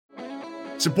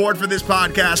Support for this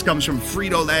podcast comes from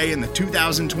Frito-Lay and the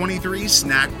 2023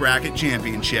 Snack Bracket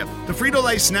Championship. The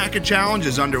Frito-Lay Snack-A Challenge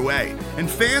is underway, and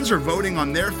fans are voting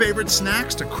on their favorite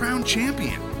snacks to crown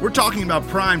champion. We're talking about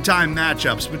prime-time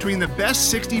matchups between the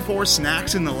best 64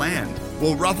 snacks in the land.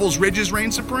 Will Ruffles Ridges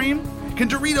reign supreme? Can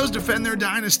Doritos defend their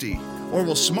dynasty? Or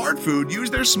will Smart Food use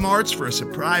their smarts for a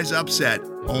surprise upset?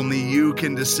 Only you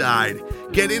can decide.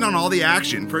 Get in on all the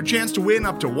action for a chance to win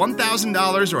up to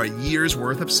 $1,000 or a year's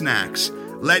worth of snacks.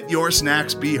 Let your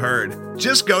snacks be heard.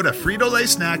 Just go to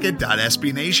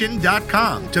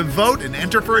fritolaysnacket.sbnation.com to vote and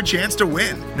enter for a chance to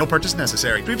win. No purchase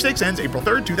necessary. Sweepstakes ends April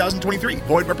 3rd, 2023.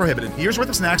 Void where prohibited. Year's worth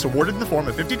of snacks awarded in the form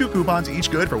of 52 coupons, each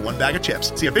good for one bag of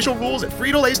chips. See official rules at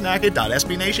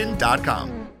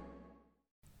fritolaysnacket.sbnation.com.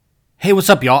 Hey, what's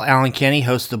up, y'all? Allen Kenney,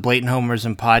 host of the Blatant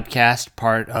Homerism podcast,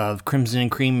 part of Crimson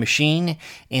and Cream Machine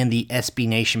and the SB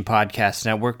Nation Podcast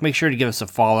Network. Make sure to give us a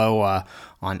follow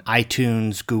on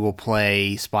iTunes, Google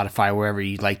Play, Spotify, wherever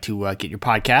you'd like to get your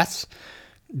podcasts.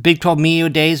 Big 12 Media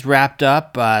Days wrapped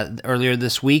up earlier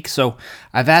this week, so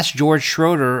I've asked George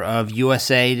Schroeder of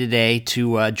USA Today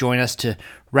to join us to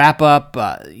wrap up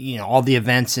all the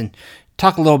events and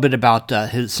talk a little bit about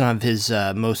some of his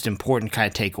most important kind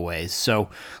of takeaways. So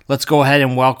let's go ahead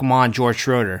and welcome on George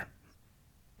Schroeder.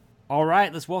 All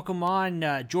right, let's welcome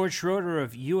on George Schroeder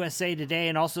of USA Today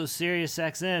and also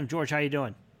SiriusXM. George, how you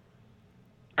doing?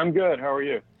 I'm good. How are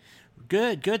you?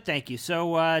 Good, thank you.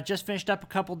 So just finished up a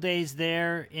couple days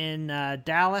there in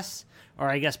Dallas, or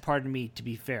I guess, pardon me, to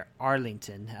be fair,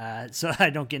 Arlington, so I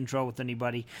don't get in trouble with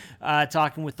anybody,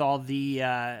 talking with all the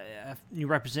new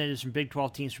representatives from Big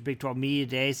 12 teams for Big 12 Media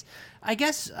Days. I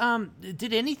guess,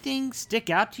 did anything stick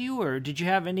out to you, or did you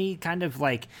have any kind of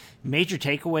major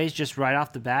takeaways just right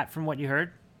off the bat from what you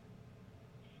heard?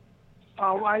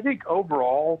 I think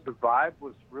overall the vibe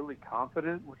was really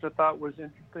confident, which I thought was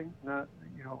interesting. And I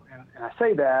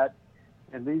say that,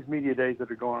 and these media days that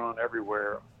are going on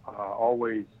everywhere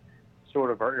always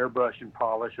sort of are airbrush and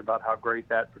polish about how great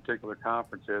that particular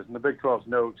conference is, and the Big 12 is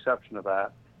no exception to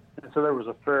that. And so there was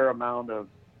a fair amount of,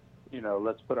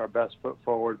 let's put our best foot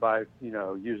forward by,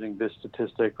 using this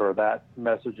statistic or that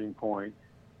messaging point.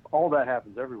 All that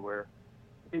happens everywhere.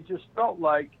 It just felt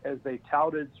like, as they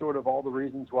touted sort of all the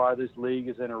reasons why this league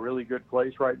is in a really good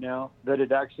place right now, that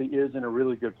it actually is in a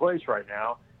really good place right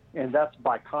now. And that's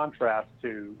by contrast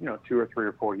to, 2 or 3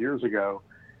 or 4 years ago,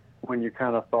 when you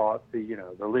kind of thought the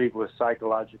league was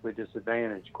psychologically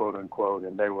disadvantaged, quote unquote,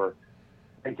 and they were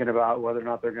thinking about whether or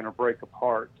not they're going to break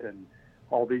apart and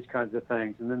all these kinds of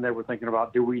things. And then they were thinking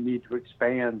about, do we need to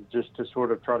expand just to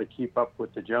sort of try to keep up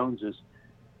with the Joneses?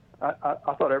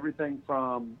 I thought everything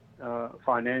from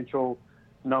financial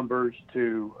numbers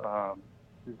to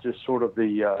just sort of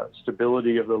the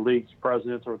stability of the league's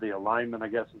presidents, or the alignment, I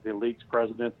guess, of the league's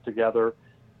presidents together,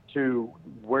 to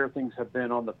where things have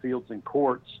been on the fields and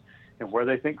courts and where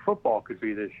they think football could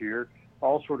be this year,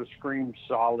 all sort of screamed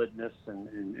solidness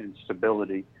and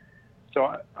stability.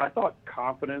 So I thought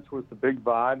confidence was the big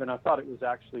vibe, and I thought it was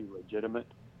actually legitimate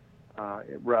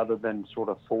rather than sort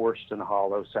of forced and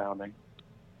hollow sounding.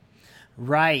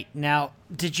 Right. Now,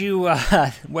 did you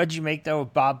what did you make, though,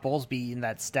 of Bob Bowlesby in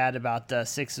that stat about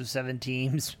 6 of 7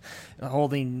 teams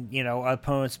holding,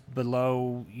 opponents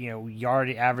below,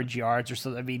 average yards or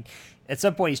something? I mean, at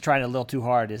some point he's trying a little too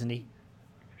hard, isn't he?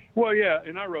 Well, yeah,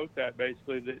 and I wrote that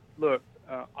basically that, look,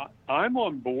 I'm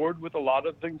on board with a lot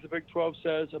of things the Big 12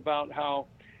 says about how,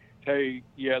 hey,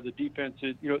 yeah, the defense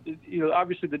is,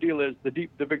 obviously the deal is the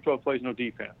Big 12 plays no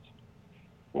defense.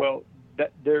 Well,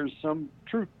 there's some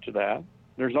truth to that.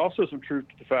 There's also some truth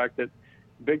to the fact that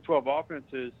Big 12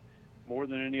 offenses, more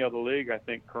than any other league, I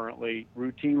think, currently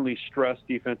routinely stress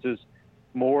defenses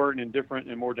more and in different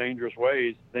and more dangerous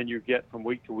ways than you get from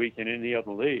week to week in any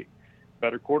other league.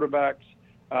 Better quarterbacks.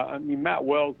 Matt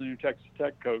Wells, the new Texas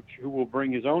Tech coach, who will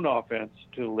bring his own offense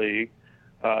to the league,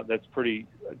 that's pretty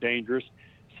dangerous,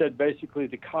 said basically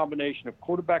the combination of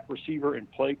quarterback, receiver, and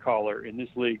play caller in this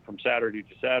league from Saturday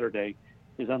to Saturday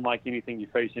is unlike anything you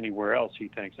face anywhere else, he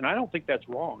thinks. And I don't think that's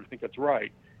wrong. I think that's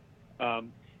right. And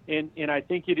I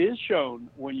think it is shown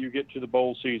when you get to the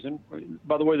bowl season.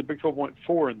 By the way, the Big 12 went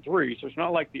 4-3, so it's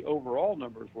not like the overall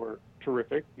numbers were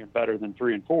terrific, better than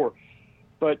 3 and 4.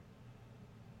 But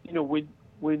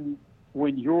when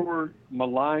your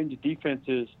maligned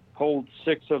defenses hold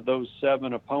 6 of those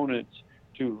 7 opponents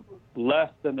to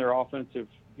less than their offensive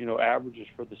averages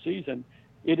for the season,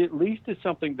 it at least is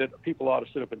something that people ought to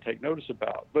sit up and take notice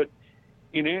about. But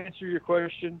in answer to your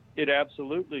question, it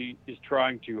absolutely is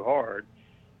trying too hard.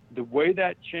 The way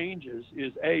that changes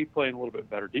is A, playing a little bit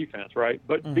better defense, right?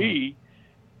 But B,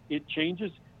 it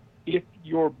changes if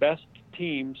your best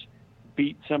teams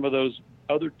beat some of those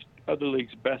other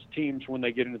leagues' best teams when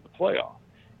they get into the playoff.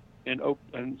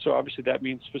 And so obviously that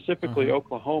means specifically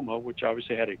Oklahoma, which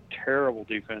obviously had a terrible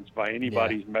defense by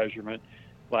anybody's measurement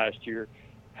last year,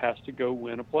 has to go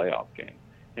win a playoff game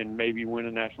and maybe win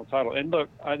a national title. And look,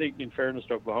 I think in fairness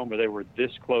to Oklahoma, they were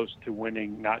this close to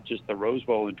winning not just the Rose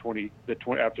Bowl in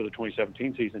after the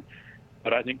 2017 season,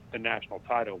 but I think the national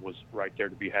title was right there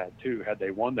to be had too, had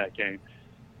they won that game.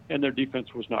 And their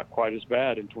defense was not quite as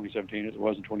bad in 2017 as it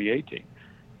was in 2018.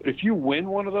 But if you win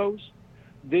one of those,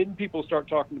 then people start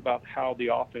talking about how the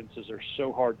offenses are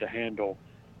so hard to handle,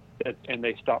 and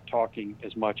they stop talking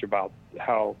as much about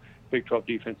how Big 12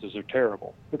 defenses are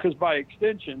terrible. Because by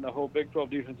extension, the whole Big 12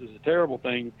 defense is a terrible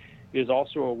thing is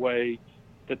also a way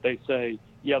that they say,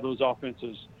 yeah, those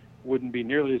offenses wouldn't be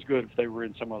nearly as good if they were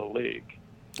in some other league,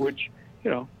 which,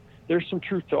 there's some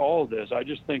truth to all of this. I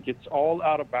just think it's all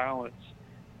out of balance,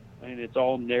 and it's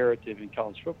all narrative in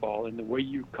college football. And the way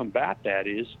you combat that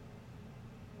is,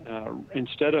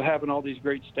 instead of having all these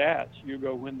great stats, you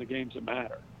go win the games that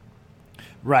matter.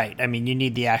 Right. I mean, you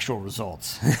need the actual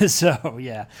results. So,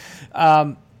 yeah.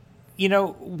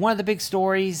 One of the big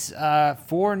stories,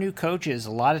 4 new coaches,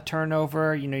 a lot of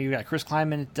turnover. You got Chris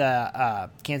Kleiman at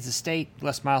Kansas State,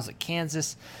 Les Miles at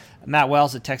Kansas, Matt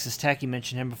Wells at Texas Tech. You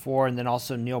mentioned him before, and then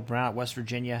also Neil Brown at West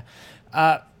Virginia.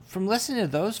 From listening to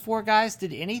those 4 guys,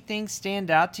 did anything stand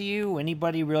out to you?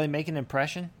 Anybody really make an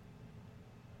impression?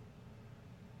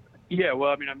 Yeah,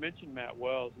 well, I mean, I mentioned Matt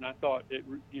Wells, and I thought,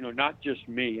 not just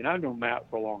me, and I've known Matt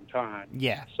for a long time.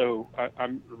 Yeah. So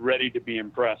I'm ready to be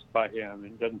impressed by him, and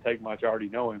it doesn't take much. I already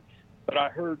know him. But I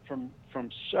heard from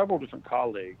several different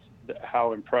colleagues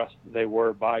how impressed they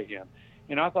were by him.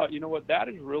 And I thought, you know what, that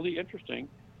is really interesting.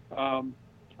 I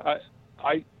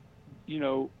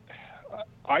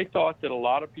thought that a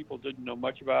lot of people didn't know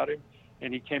much about him,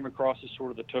 and he came across as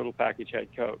sort of the total package head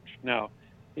coach. Now,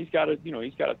 he's got a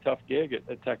tough gig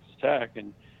at Texas Tech,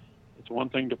 and it's one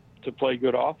thing to play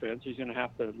good offense. He's going to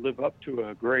have to live up to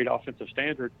a great offensive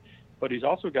standard, but he's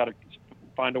also got to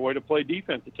find a way to play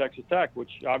defense at Texas Tech,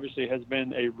 which obviously has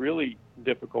been a really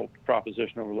difficult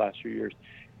proposition over the last few years.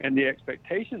 And the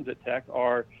expectations at Tech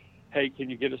are, hey, can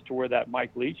you get us to where that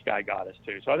Mike Leach guy got us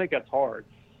to? So I think that's hard.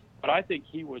 But I think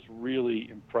he was really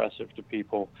impressive to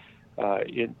people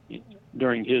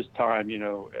during his time,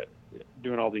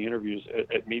 doing all the interviews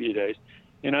at media days,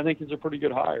 and I think he's a pretty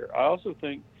good hire. I also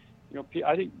think,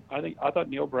 I thought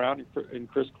Neil Brown and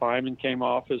Chris Kleiman came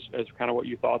off as kind of what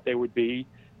you thought they would be,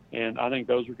 and I think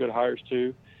those were good hires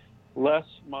too. Les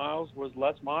Miles was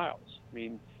Les Miles. I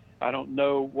mean, I don't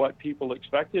know what people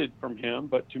expected from him,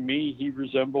 but to me, he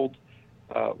resembled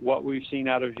what we've seen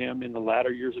out of him in the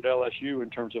latter years at LSU in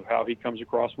terms of how he comes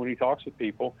across when he talks with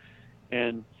people,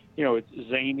 and it's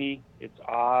zany, it's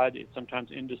odd, it's sometimes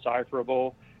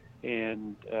indecipherable,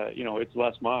 and, it's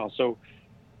Les Miles. So,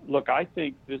 look, I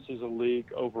think this is a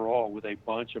league overall with a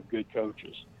bunch of good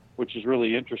coaches, which is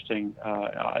really interesting.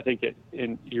 I think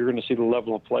you're going to see the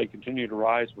level of play continue to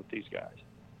rise with these guys.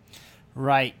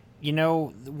 Right.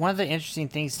 One of the interesting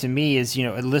things to me is,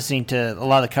 listening to a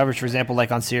lot of the coverage, for example,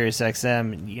 like on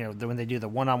SiriusXM, when they do the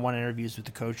one-on-one interviews with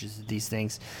the coaches, these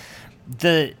things,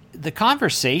 the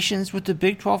conversations with the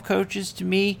Big 12 coaches, to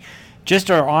me,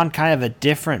 just are on kind of a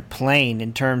different plane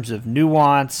in terms of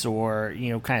nuance or,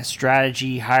 kind of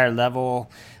strategy, higher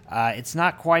level. It's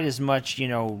not quite as much,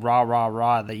 rah, rah,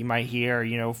 rah that you might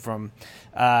hear, from,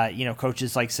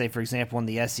 coaches like, say, for example, in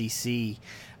the SEC.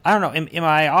 I don't know. Am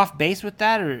I off base with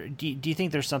that, or do you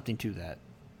think there's something to that?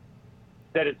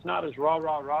 That it's not as rah,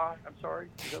 rah, rah? I'm sorry?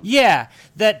 Yeah,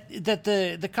 that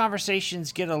the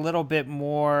conversations get a little bit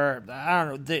more, I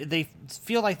don't know, they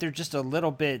feel like they're just a little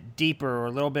bit deeper or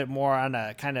a little bit more on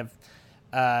a kind of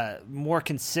more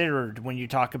considered when you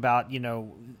talk about,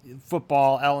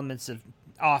 football elements of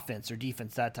offense or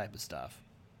defense, that type of stuff.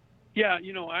 Yeah,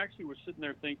 I actually was sitting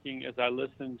there thinking as I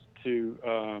listened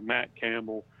to Matt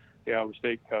Campbell, the Iowa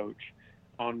State coach,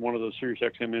 on one of those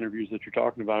SiriusXM interviews that you're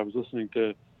talking about. I was listening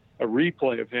to a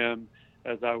replay of him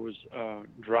as I was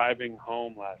driving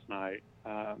home last night.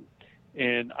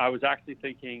 And I was actually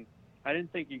thinking, I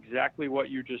didn't think exactly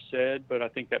what you just said, but I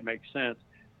think that makes sense.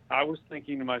 I was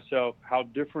thinking to myself how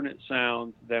different it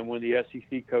sounds than when the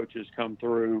SEC coaches come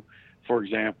through, for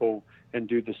example, and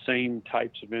do the same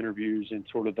types of interviews in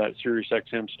sort of that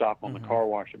SiriusXM stop on the car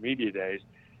wash at media days.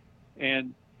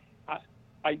 And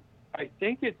I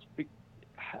think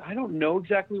I don't know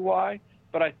exactly why,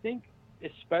 but I think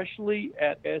especially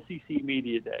at SEC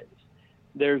media days,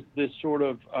 there's this sort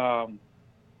of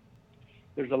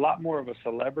there's a lot more of a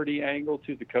celebrity angle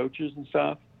to the coaches and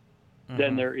stuff.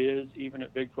 than there is even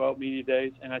at Big 12 media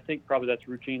days. And I think probably that's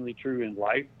routinely true in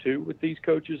life too with these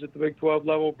coaches at the Big 12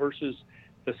 level versus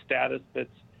the status that's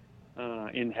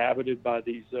inhabited by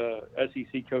these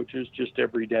SEC coaches just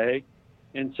every day.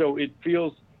 And so it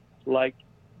feels like,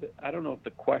 I don't know if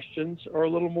the questions are a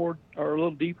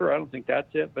little deeper. I don't think that's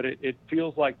it, but it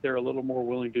feels like they're a little more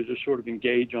willing to just sort of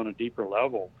engage on a deeper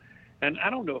level. And I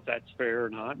don't know if that's fair or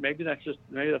not. Maybe that's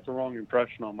the wrong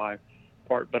impression on my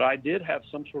part, but I did have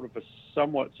some sort of a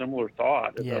somewhat similar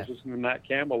thought as I was listening to Matt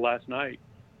Campbell last night,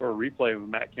 or a replay of a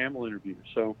Matt Campbell interview.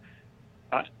 So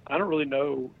I don't really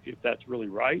know if that's really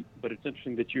right, but it's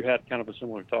interesting that you had kind of a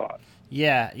similar thought.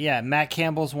 Yeah. Matt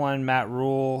Campbell's one, Matt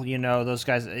Rule, those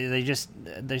guys,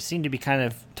 they seem to be kind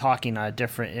of talking on a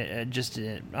different,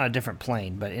 on a different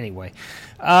plane. But anyway,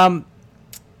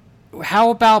 how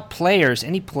about players?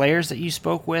 Any players that you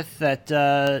spoke with that,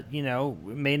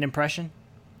 made an impression?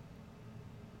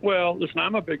 Well, listen,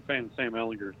 I'm a big fan of Sam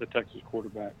Ehlinger, the Texas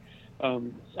quarterback.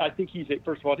 I think he's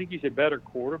a better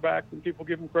quarterback than people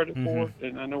give him credit for,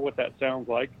 and I know what that sounds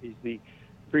like. He's the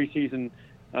preseason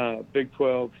Big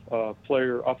 12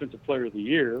 offensive player of the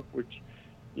year, which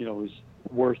is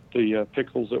worth the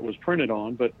pixels that was printed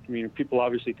on. But I mean, people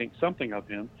obviously think something of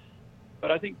him.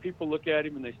 But I think people look at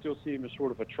him and they still see him as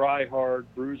sort of a try-hard,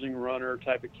 bruising runner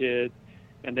type of kid.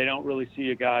 And they don't really see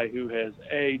a guy who has,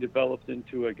 developed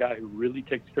into a guy who really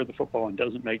takes care of the football and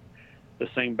doesn't make the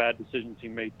same bad decisions he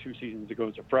made 2 seasons ago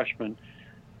as a freshman.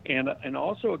 And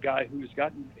also a guy who's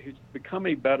become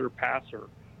a better passer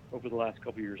over the last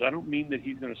couple of years. I don't mean that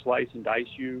he's going to slice and dice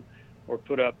you or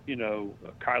put up,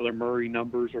 Kyler Murray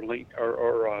numbers or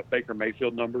Baker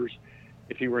Mayfield numbers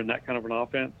if he were in that kind of an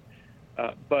offense.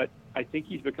 But I think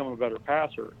he's become a better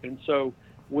passer. And so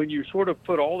when you sort of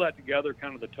put all that together,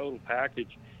 kind of the total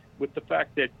package, with the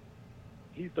fact that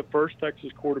he's the first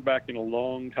Texas quarterback in a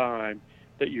long time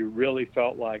that you really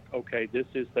felt like, okay, this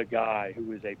is the guy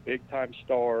who is a big-time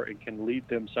star and can lead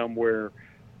them somewhere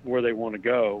where they want to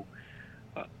go,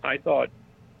 I thought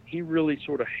he really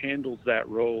sort of handles that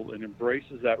role and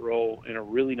embraces that role in a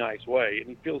really nice way. And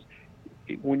he feels,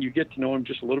 when you get to know him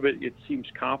just a little bit, it seems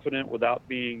confident without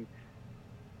being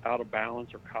out of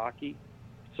balance or cocky.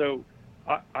 So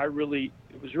it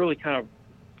was really kind of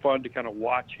fun to kind of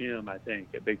watch him, I think,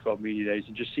 at Big 12 Media Days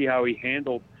and just see how he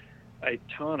handled a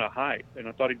ton of hype. And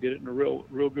I thought he did it in a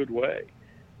real good way.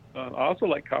 I also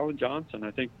like Colin Johnson.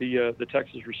 I think the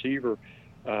Texas receiver,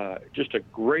 just a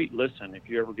great listen if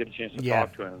you ever get a chance to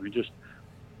talk to him.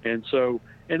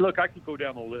 And look, I could go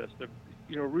down the list.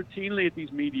 Routinely at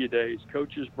these media days,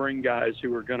 coaches bring guys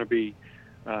who are going to be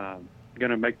going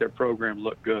to make their program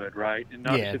look good, right? And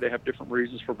obviously they have different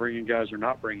reasons for bringing guys or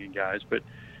not bringing guys. But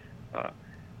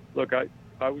look,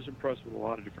 I was impressed with a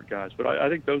lot of different guys. But I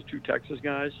think those 2 Texas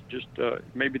guys, just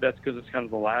maybe that's because it's kind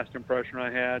of the last impression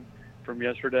I had from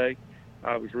yesterday,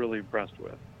 I was really impressed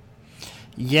with.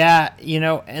 Yeah,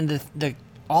 and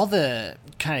all the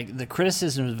kind of the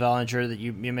criticisms of Ehlinger that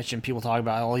you mentioned, people talk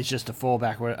about, he's just a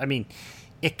fullback. I mean,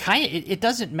 it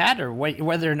doesn't matter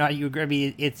whether or not you agree. I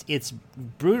mean, it's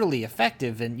brutally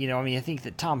effective, and I think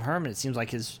that Tom Herman, it seems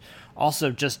like, has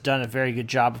also just done a very good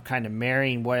job of kind of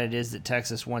marrying what it is that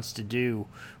Texas wants to do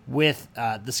with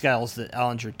the skills that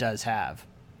Ehlinger does have.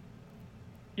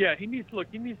 Yeah, he needs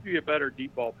to be a better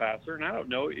deep ball passer, and I don't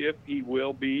know if he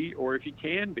will be or if he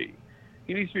can be.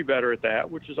 He needs to be better at that,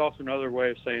 which is also another way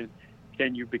of saying,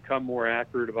 can you become more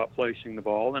accurate about placing the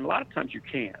ball? And a lot of times you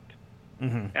can't.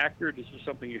 Mm-hmm. Accurate is just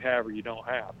something you have or you don't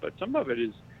have, but some of it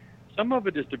is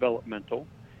developmental,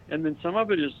 and then some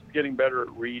of it is getting better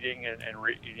at reading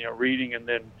reading and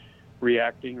then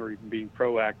reacting or even being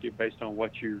proactive based on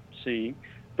what you're seeing.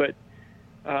 But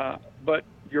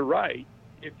you're right.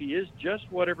 If he is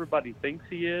just what everybody thinks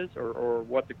he is, or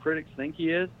what the critics think he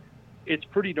is, it's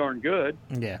pretty darn good.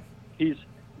 Yeah, he's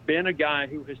been a guy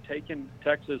who has taken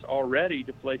Texas already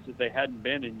to places they hadn't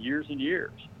been in years and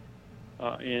years.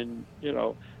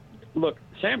 Look,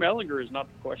 Sam Ehlinger is not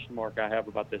the question mark I have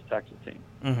about this Texas team.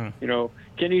 Mm-hmm.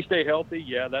 Can he stay healthy?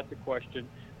 Yeah, that's a question.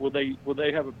 Will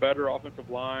they have a better offensive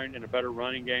line and a better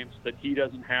running game so that he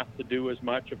doesn't have to do as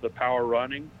much of the power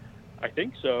running? I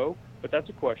think so, but that's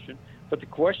a question. But the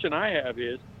question I have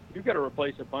is, you've got to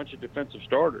replace a bunch of defensive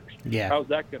starters. Yeah. How's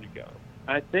that going to go?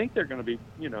 I think they're going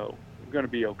to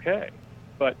be okay.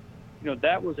 But,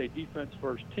 that was a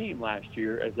defense-first team last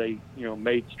year as they,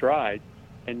 made strides.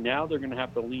 And now they're going to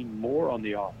have to lean more on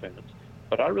the offense.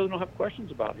 But I really don't have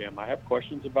questions about him. I have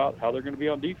questions about how they're going to be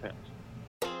on defense.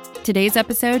 Today's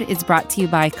episode is brought to you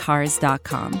by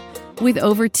Cars.com. With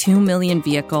over 2 million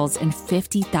vehicles and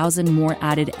 50,000 more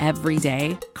added every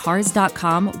day,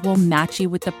 Cars.com will match you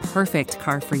with the perfect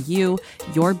car for you,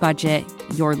 your budget,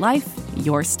 your life,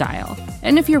 your style.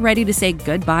 And if you're ready to say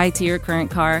goodbye to your current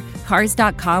car,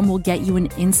 Cars.com will get you an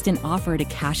instant offer to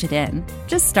cash it in.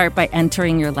 Just start by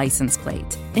entering your license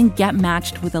plate and get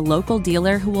matched with a local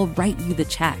dealer who will write you the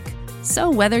check. So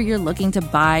whether you're looking to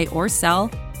buy or sell,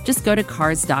 just go to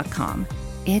Cars.com.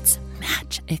 It's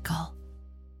magical.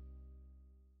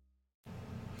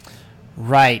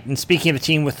 Right, and speaking of a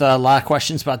team with a lot of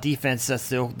questions about defense, there's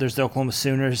the Oklahoma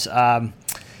Sooners.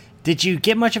 Did you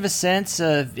get much of a sense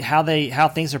of how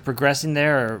things are progressing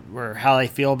there, or how they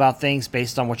feel about things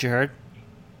based on what you heard?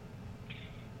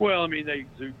 Well, I mean, they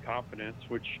exude confidence,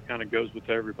 which kind of goes with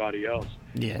everybody else,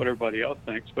 what everybody else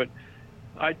thinks. But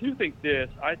I do think this.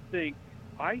 I think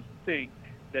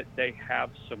that they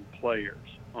have some players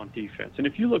on defense, and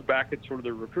if you look back at sort of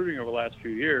their recruiting over the last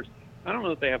few years, I don't know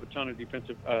that they have a ton of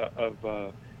defensive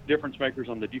difference makers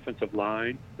on the defensive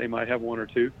line. They might have one or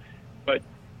two, but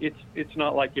it's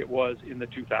not like it was in the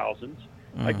 2000s.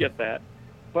 I get that,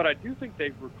 but I do think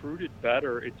they've recruited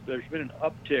better. There's been an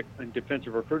uptick in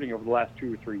defensive recruiting over the last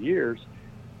 2 or 3 years,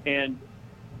 and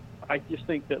I just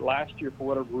think that last year, for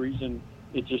whatever reason,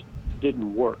 it just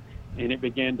didn't work, and it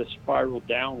began to spiral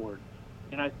downward.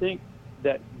 And I think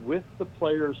that with the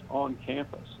players on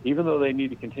campus, even though they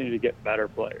need to continue to get better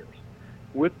players,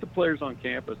 with the players on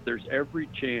campus, there's every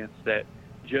chance that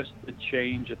just the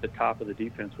change at the top of the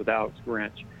defense with Alex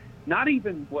Grinch, not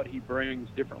even what he brings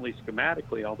differently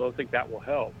schematically, although I think that will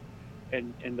help,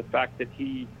 and the fact that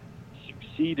he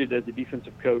succeeded as a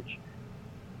defensive coach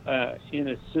in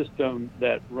a system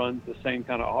that runs the same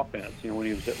kind of offense, when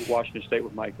he was at Washington State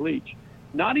with Mike Leach.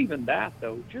 Not even that,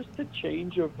 though, just the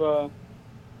change of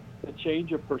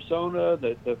persona,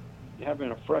 the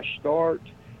having a fresh start,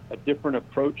 a different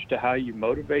approach to how you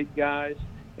motivate guys.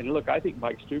 And look, I think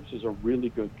Mike Stoops is a really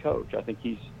good coach. I think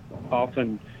he's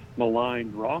often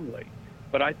maligned wrongly.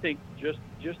 But I think just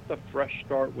the fresh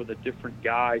start with a different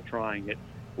guy trying it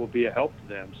will be a help to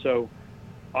them. So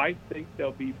I think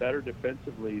they'll be better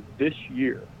defensively this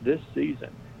year, this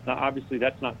season. Now, obviously,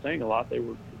 that's not saying a lot. They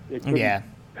couldn't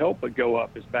help but go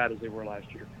up as bad as they were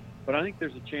last year. But I think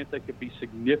there's a chance they could be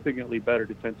significantly better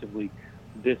defensively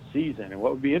this season. And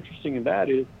what would be interesting in that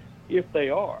is if they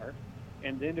are,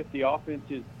 and then if the offense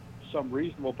is some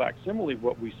reasonable facsimile of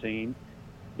what we've seen,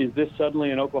 is this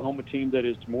suddenly an Oklahoma team that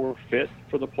is more fit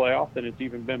for the playoff than it's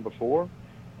even been before?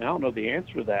 And I don't know the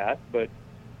answer to that, but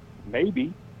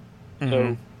maybe.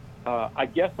 So I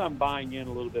guess I'm buying in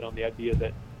a little bit on the idea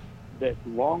that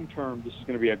long-term this is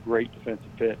going to be a great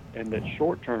defensive fit, and that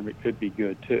short-term it could be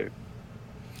good too.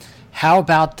 How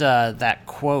about that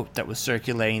quote that was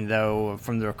circulating, though,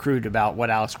 from the recruit about what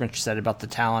Alex Grinch said about the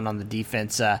talent on the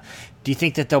defense? Do you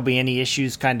think that there'll be any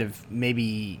issues kind of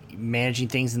maybe managing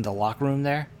things in the locker room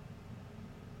there?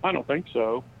 I don't think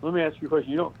so. Let me ask you a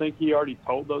question. You don't think he already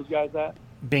told those guys that?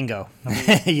 Bingo. I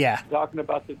mean, yeah. Talking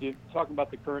about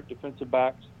the current defensive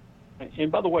backs.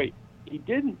 And by the way, he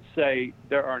didn't say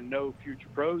there are no future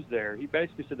pros there. He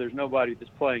basically said there's nobody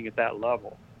that's playing at that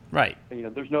level. Right.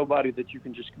 There's nobody that you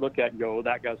can just look at and go, oh,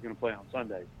 that guy's going to play on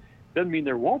Sundays. Doesn't mean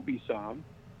there won't be some,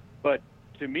 but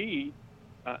to me,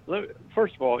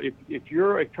 first of all, if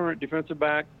you're a current defensive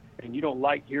back and you don't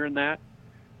like hearing that,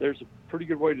 there's a pretty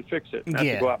good way to fix it, and that's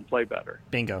to go out and play better.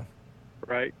 Bingo.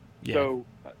 Right? Yeah. So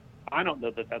I don't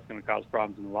know that that's going to cause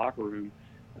problems in the locker room,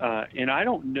 and I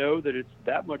don't know that it's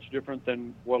that much different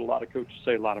than what a lot of coaches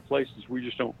say a lot of places. We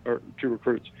just don't, or to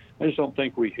recruits, I just don't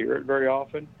think we hear it very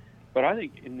often. But I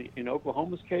think in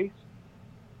Oklahoma's case,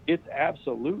 it's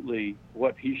absolutely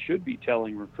what he should be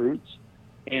telling recruits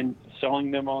and selling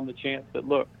them on the chance that,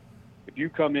 look, if you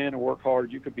come in and work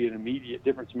hard, you could be an immediate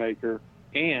difference maker,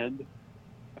 and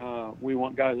we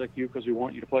want guys like you because we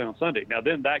want you to play on Sunday. Now,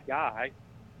 then that guy,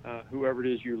 whoever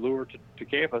it is you lure to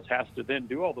campus, has to then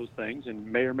do all those things and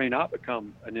may or may not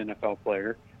become an NFL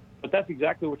player. But that's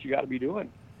exactly what you got to be doing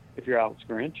if you're Alex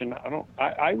Grinch. And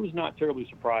I was not terribly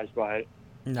surprised by it.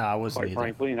 No, I wasn't quite either.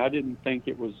 Frankly, and I didn't think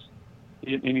it was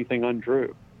anything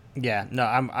untrue. Yeah, no,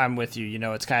 I'm with you.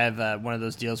 It's kind of one of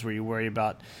those deals where you worry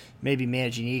about maybe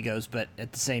managing egos, but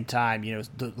at the same time,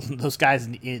 those guys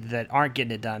that aren't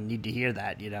getting it done need to hear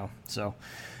that. So,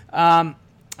 I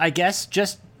guess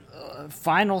just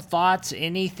final thoughts.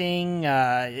 Anything?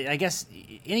 I guess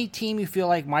any team you feel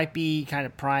like might be kind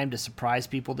of primed to surprise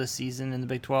people this season in the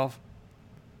Big 12.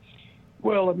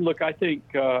 Well, look, I think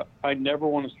I never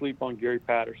want to sleep on Gary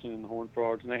Patterson and the Horned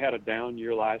Frogs, and they had a down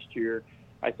year last year.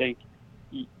 I think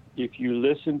if you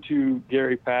listen to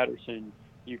Gary Patterson,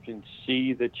 you can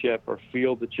see the chip or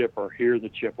feel the chip or hear the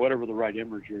chip, whatever the right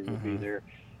imagery would be there,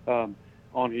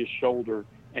 on his shoulder.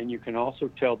 And you can also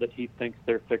tell that he thinks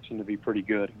they're fixing to be pretty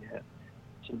good again.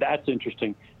 So that's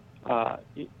interesting.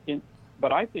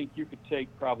 But I think you could take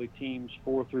probably teams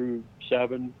 4 through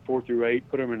 7, 4 through 8,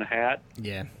 put them in a hat.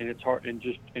 Yeah. And it's hard, and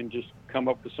just come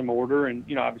up with some order. And,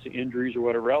 obviously injuries or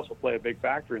whatever else will play a big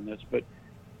factor in this. But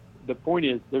the point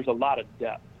is there's a lot of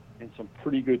depth and some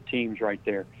pretty good teams right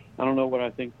there. I don't know what I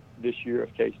think this year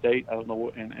of K-State. I don't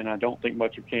know, and I don't think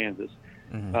much of Kansas.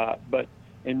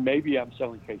 And maybe I'm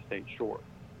selling K-State short.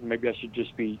 Maybe I should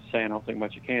just be saying I don't think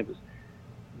much of Kansas.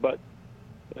 But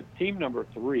team number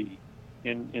 3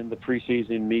 in the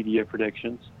preseason media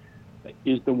predictions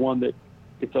is the one that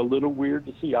it's a little weird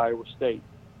to see Iowa State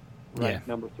ranked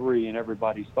number 3 in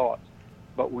everybody's thoughts.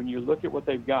 But when you look at what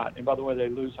they've got, and by the way, they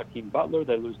lose Hakeem Butler,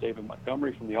 they lose David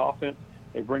Montgomery from the offense.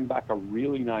 They bring back a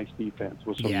really nice defense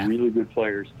with some really good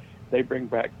players. They bring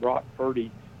back Brock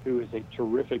Purdy, who is a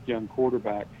terrific young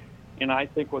quarterback. And I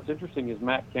think what's interesting is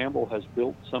Matt Campbell has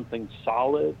built something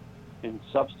solid and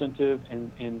substantive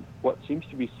and what seems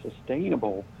to be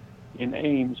sustainable in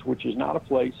Ames, which is not a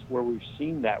place where we've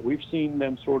seen that. We've seen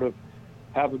them sort of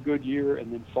have a good year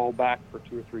and then fall back for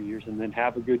 2 or 3 years, and then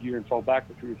have a good year and fall back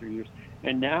for 2 or 3 years.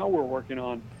 And now we're working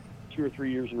on 2 or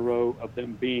 3 years in a row of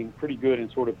them being pretty good and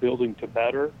sort of building to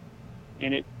better.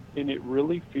 And it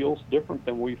really feels different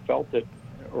than we felt it,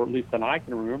 or at least than I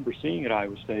can remember seeing at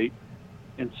Iowa State.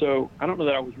 And so I don't know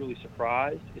that I was really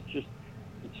surprised. It's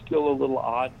still a little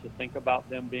odd to think about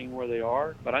them being where they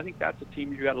are. But I think that's a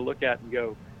team you got to look at and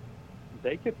go,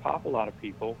 they could pop a lot of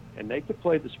people, and they could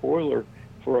play the spoiler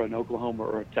for an Oklahoma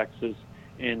or a Texas,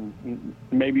 and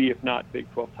maybe if not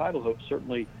Big 12 title hopes,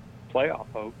 certainly playoff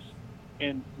hopes.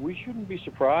 And we shouldn't be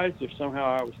surprised if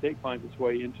somehow Iowa State finds its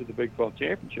way into the Big 12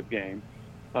 championship game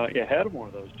ahead of one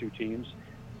of those two teams,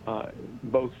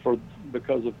 both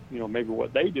because of maybe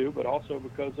what they do, but also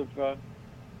because of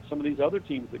some of these other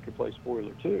teams that could play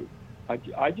spoiler too.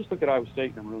 I just look at Iowa State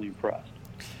and I'm really impressed.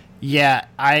 Yeah,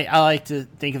 I like to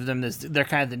think of them as they're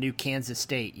kind of the new Kansas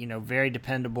State, very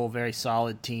dependable, very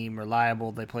solid team,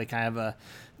 reliable. They play kind of a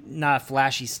not a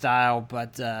flashy style,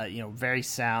 but very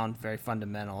sound, very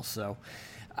fundamental. So,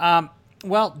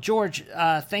 well, George,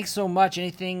 thanks so much.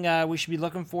 Anything we should be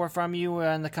looking for from you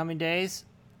in the coming days?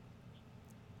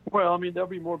 Well, I mean, there'll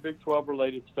be more Big 12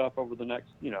 related stuff over the next,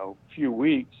 few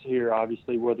weeks here,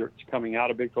 obviously, whether it's coming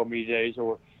out of Big 12 media days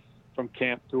or from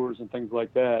camp tours and things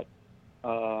like that.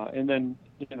 And then,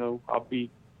 I'll be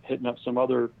hitting up some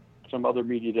other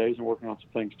media days and working on some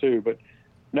things too. But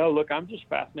no, look, I'm just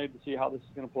fascinated to see how this is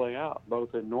going to play out,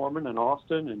 both in Norman and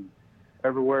Austin and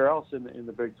everywhere else in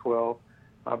the Big 12.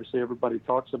 Obviously, everybody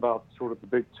talks about sort of the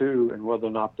Big 2 and whether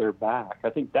or not they're back. I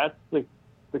think that's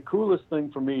the coolest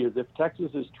thing for me is if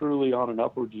Texas is truly on an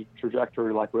upward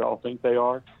trajectory like we all think they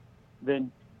are, then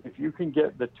if you can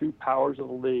get the two powers of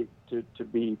the league to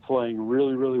be playing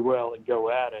really, really well and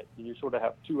go at it, and you sort of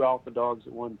have two alpha dogs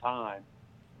at one time,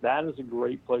 that is a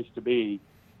great place to be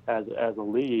as a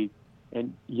league.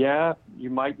 And, yeah, you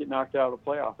might get knocked out of a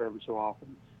playoff every so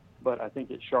often, but I think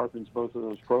it sharpens both of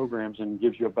those programs and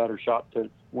gives you a better shot to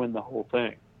win the whole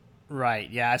thing. Right.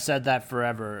 Yeah, I've said that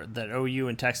forever, that OU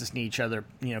and Texas need each other,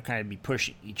 kind of be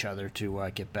pushing each other to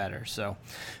get better. So,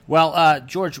 well,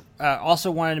 George,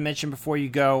 also wanted to mention before you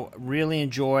go, really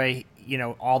enjoy,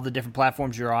 all the different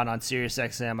platforms you're on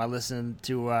SiriusXM. I listen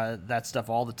to that stuff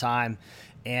all the time,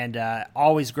 and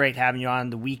always great having you on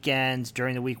the weekends,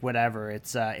 during the week, whatever.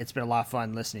 It's been a lot of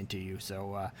fun listening to you.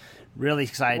 So, really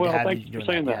excited to have you doing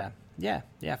saying that.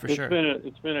 Yeah, for sure.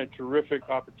 It's been a terrific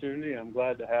opportunity. I'm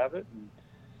glad to have it. And,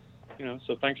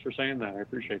 so thanks for saying that. I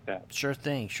appreciate that. Sure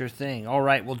thing. All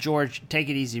right. Well, George, take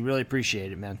it easy. Really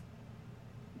appreciate it, man.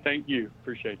 Thank you.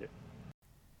 Appreciate it.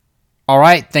 All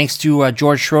right. Thanks to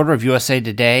George Schroeder of USA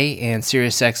Today and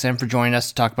SiriusXM for joining us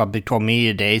to talk about Big 12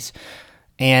 Media Days.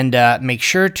 And make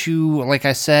sure to, like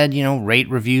I said, rate,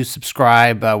 review,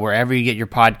 subscribe wherever you get your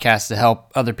podcasts to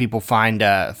help other people find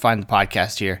the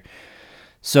podcast here.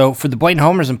 So for the Blatant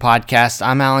Homerism podcast,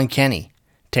 I'm Allen Kenney.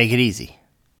 Take it easy.